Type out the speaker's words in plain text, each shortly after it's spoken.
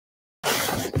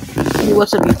Hey,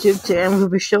 what's up YouTube? Today I'm going to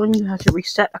be showing you how to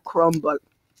reset a Chromebook.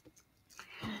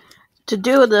 To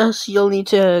do this, you'll need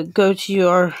to go to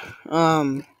your,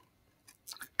 you're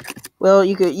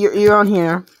on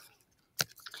here.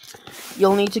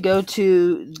 You'll need to go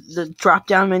to the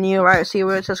drop-down menu, right? See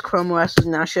where it says Chrome OS is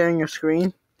now sharing your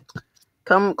screen?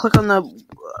 Click on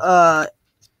the,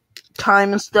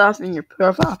 time and stuff in your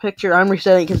profile picture. I'm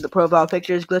resetting because the profile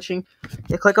picture is glitching.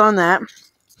 You click on that.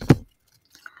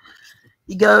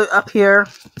 You go up here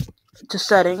to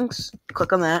settings.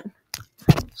 Click on that.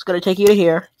 It's going to take you to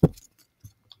here.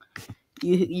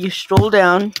 You stroll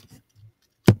down,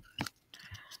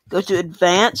 go to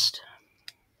advanced,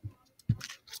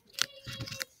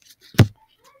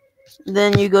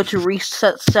 then you go to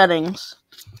reset settings.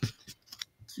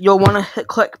 You'll want to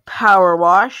click power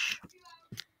wash.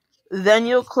 Then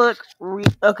you'll click you'll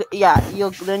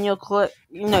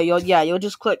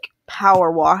just click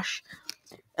power wash,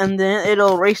 and then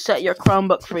it'll reset your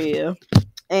Chromebook for you.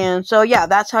 And so yeah,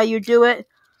 that's how you do it.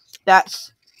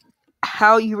 That's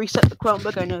how you reset the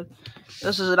Chromebook. I know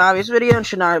this is an obvious video and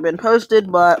should not have been posted,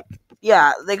 but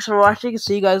yeah, thanks for watching.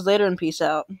 See you guys later and peace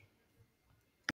out.